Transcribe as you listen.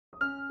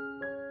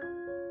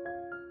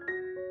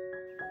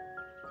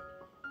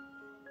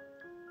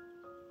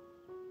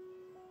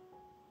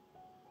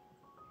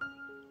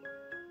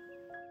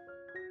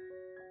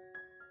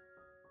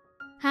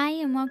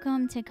and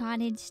welcome to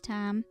Cottage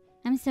Time.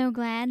 I'm so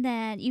glad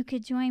that you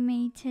could join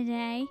me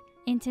today.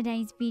 In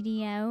today's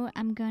video,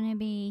 I'm going to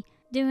be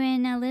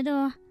doing a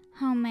little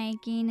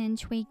homemaking and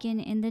tweaking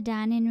in the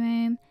dining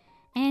room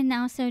and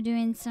also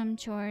doing some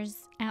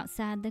chores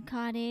outside the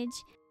cottage.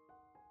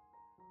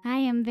 I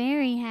am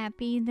very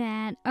happy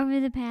that over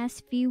the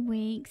past few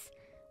weeks,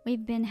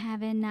 we've been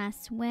having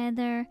nice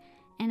weather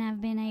and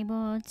I've been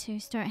able to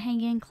start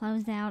hanging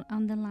clothes out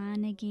on the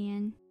line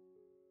again.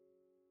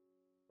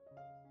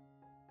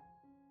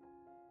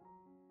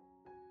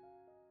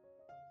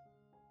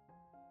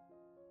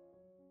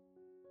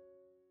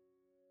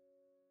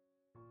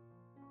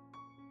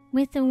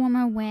 With the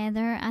warmer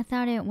weather, I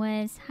thought it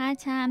was high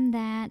time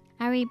that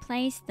I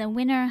replaced the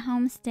winter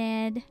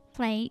homestead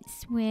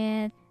plates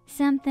with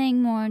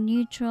something more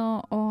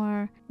neutral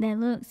or that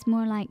looks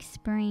more like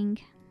spring.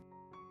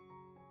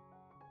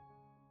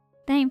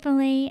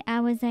 Thankfully,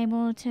 I was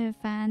able to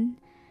find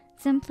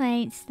some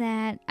plates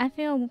that I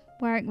feel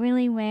work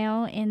really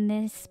well in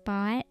this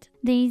spot.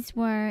 These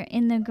were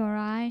in the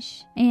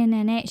garage in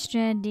an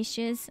extra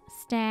dishes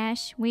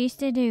stash. We used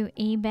to do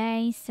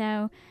eBay,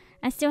 so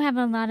I still have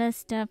a lot of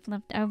stuff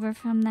left over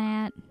from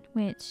that,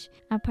 which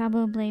I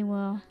probably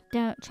will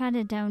try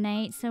to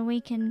donate so we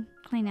can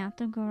clean out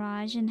the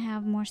garage and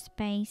have more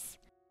space.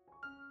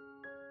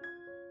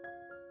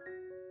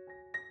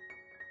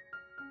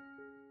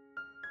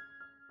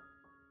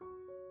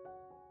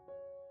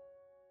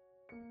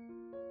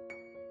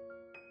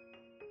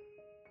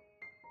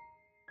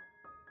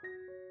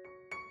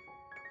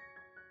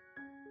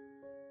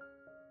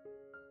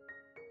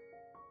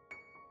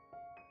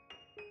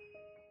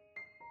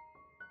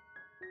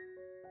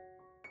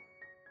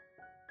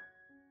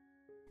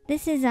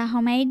 This is a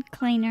homemade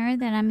cleaner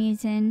that I'm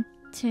using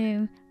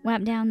to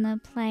wipe down the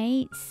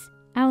plates.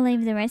 I'll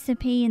leave the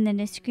recipe in the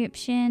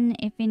description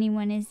if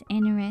anyone is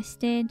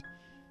interested.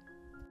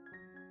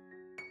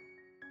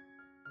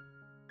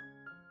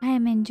 I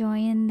am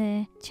enjoying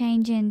the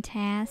change in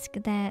task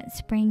that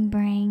spring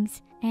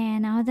brings,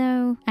 and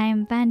although I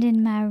am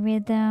finding my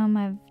rhythm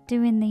of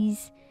doing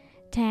these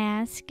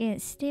tasks,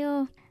 it's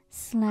still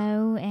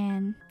slow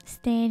and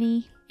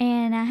steady.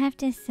 And I have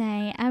to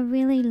say, I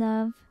really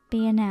love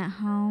being at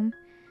home.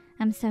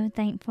 I'm so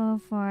thankful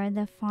for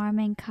the farm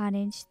and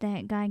cottage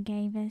that God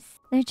gave us.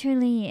 There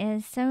truly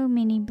is so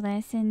many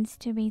blessings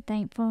to be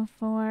thankful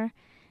for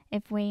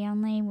if we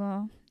only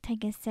will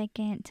take a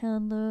second to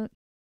look.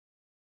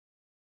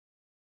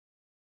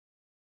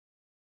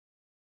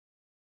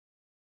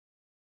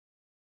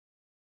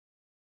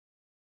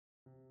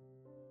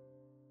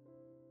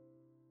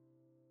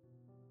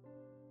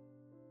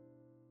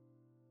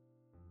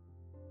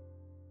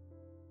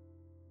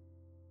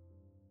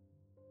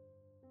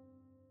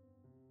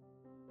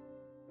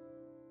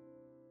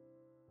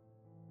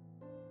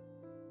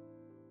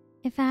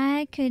 If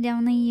I could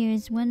only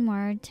use one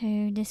word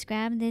to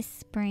describe this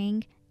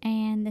spring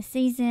and the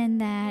season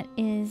that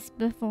is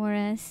before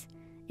us,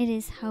 it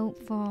is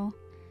hopeful.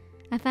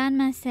 I find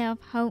myself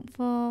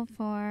hopeful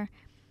for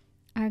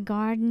our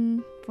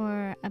garden,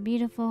 for a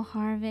beautiful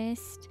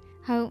harvest,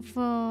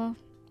 hopeful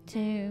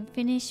to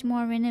finish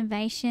more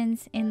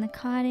renovations in the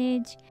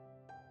cottage.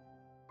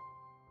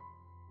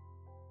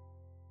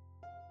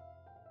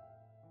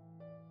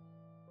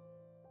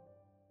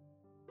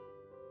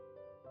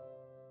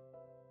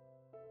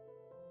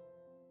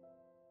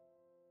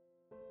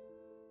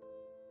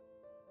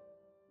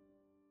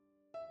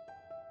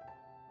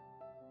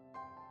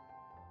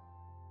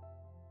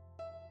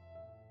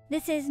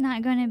 This is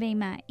not going to be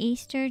my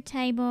Easter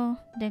table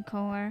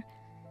decor,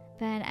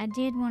 but I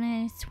did want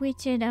to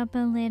switch it up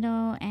a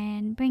little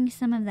and bring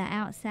some of the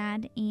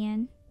outside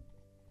in.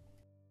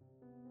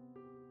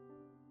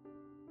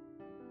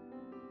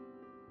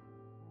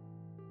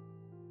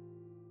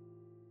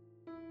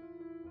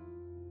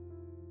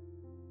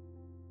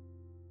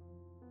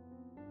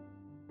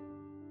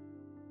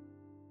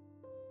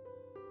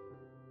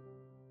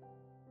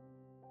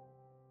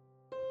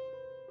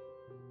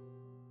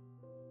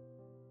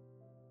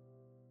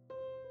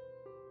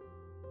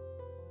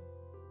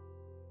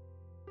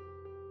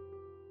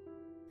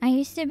 I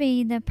used to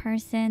be the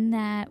person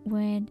that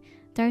would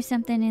throw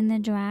something in the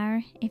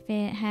dryer if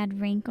it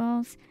had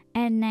wrinkles,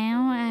 and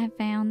now I have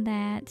found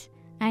that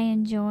I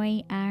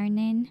enjoy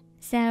ironing.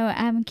 So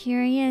I'm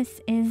curious,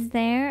 is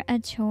there a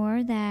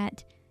chore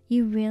that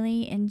you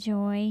really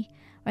enjoy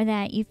or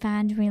that you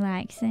find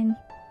relaxing?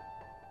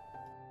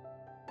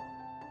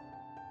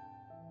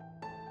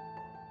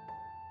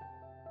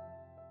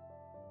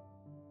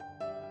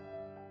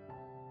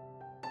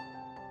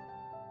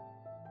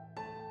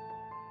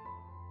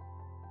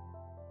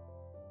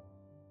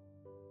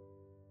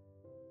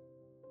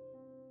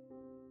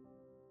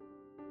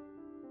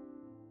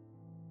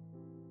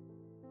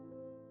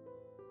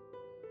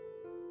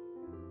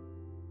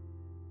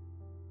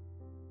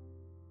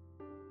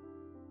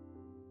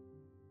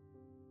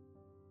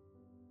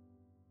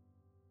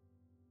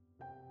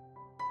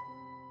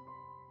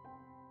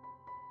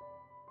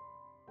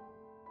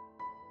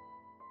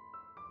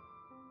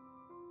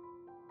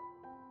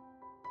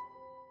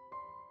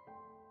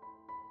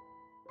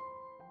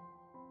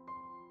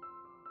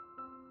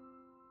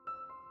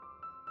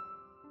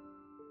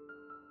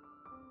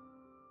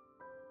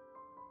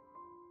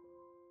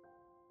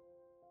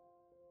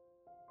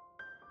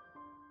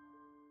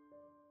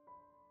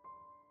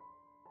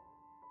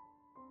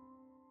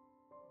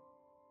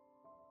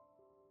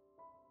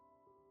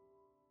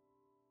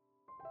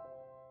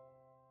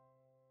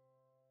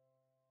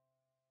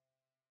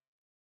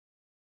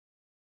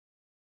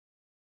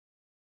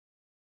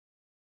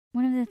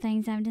 One of the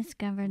things I've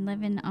discovered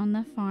living on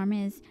the farm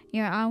is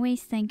you're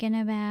always thinking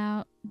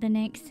about the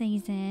next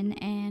season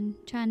and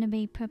trying to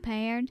be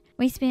prepared.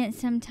 We spent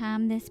some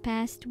time this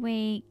past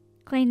week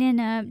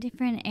cleaning up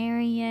different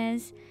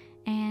areas,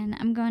 and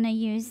I'm going to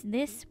use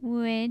this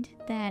wood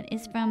that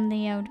is from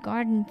the old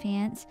garden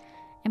fence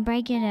and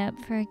break it up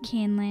for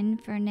kindling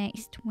for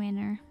next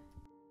winter.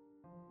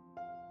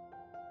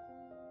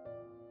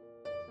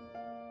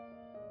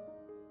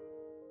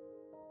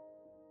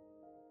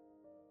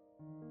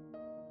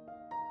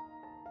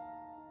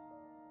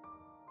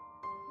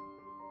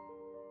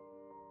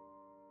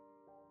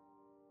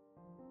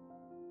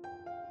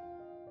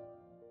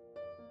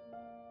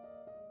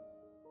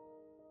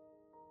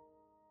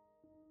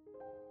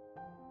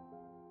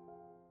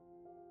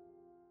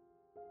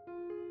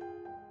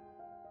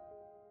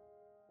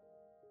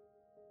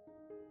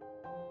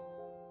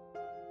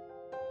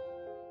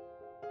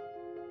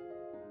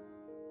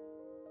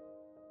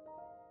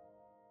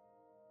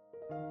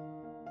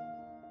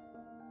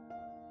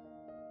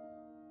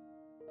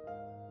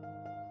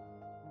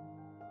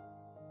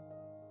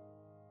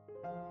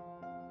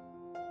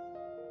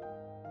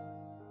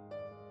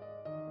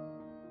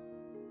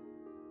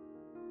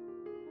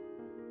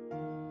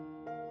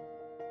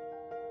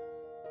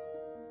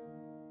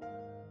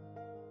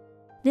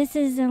 This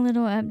is a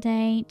little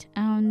update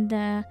on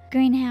the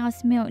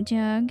greenhouse milk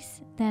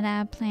jugs that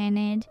I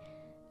planted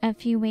a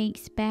few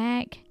weeks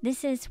back.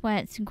 This is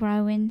what's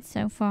growing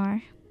so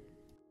far.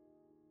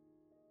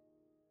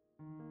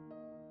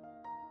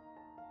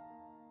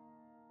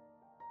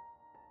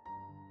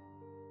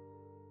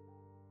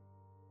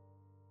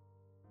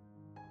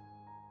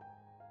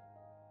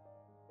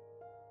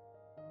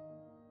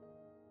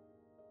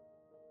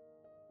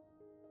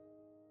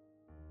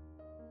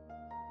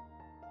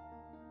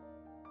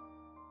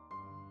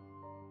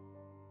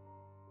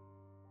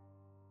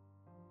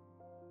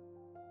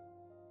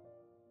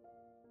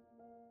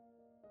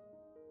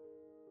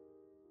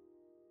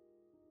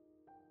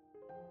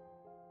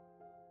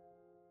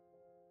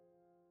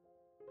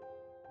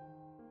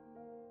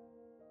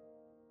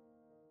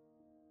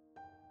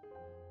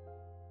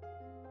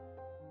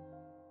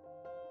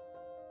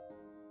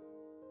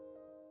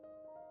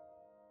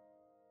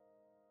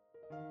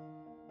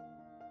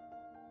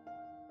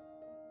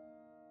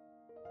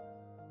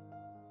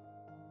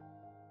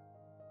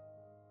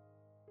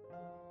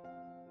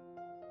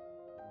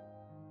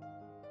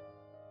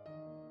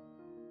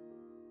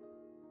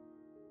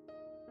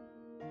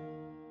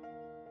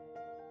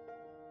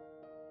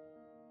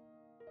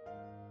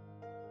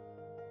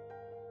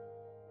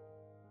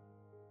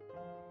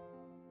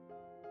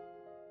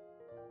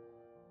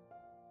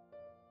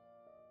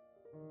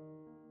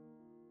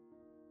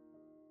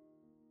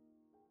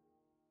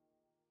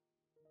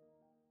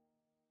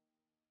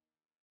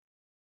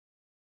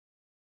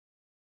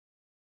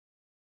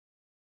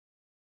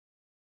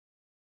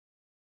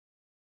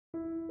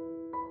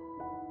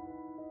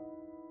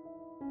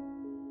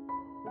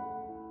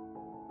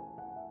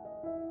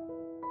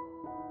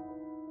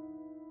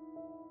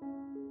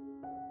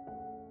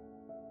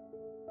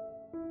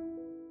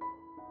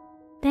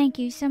 Thank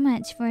you so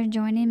much for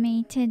joining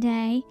me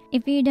today.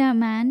 If you don't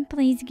mind,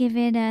 please give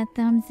it a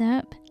thumbs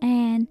up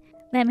and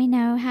let me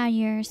know how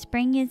your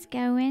spring is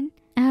going.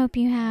 I hope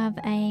you have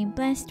a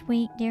blessed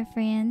week, dear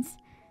friends.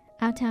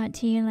 I'll talk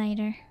to you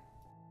later.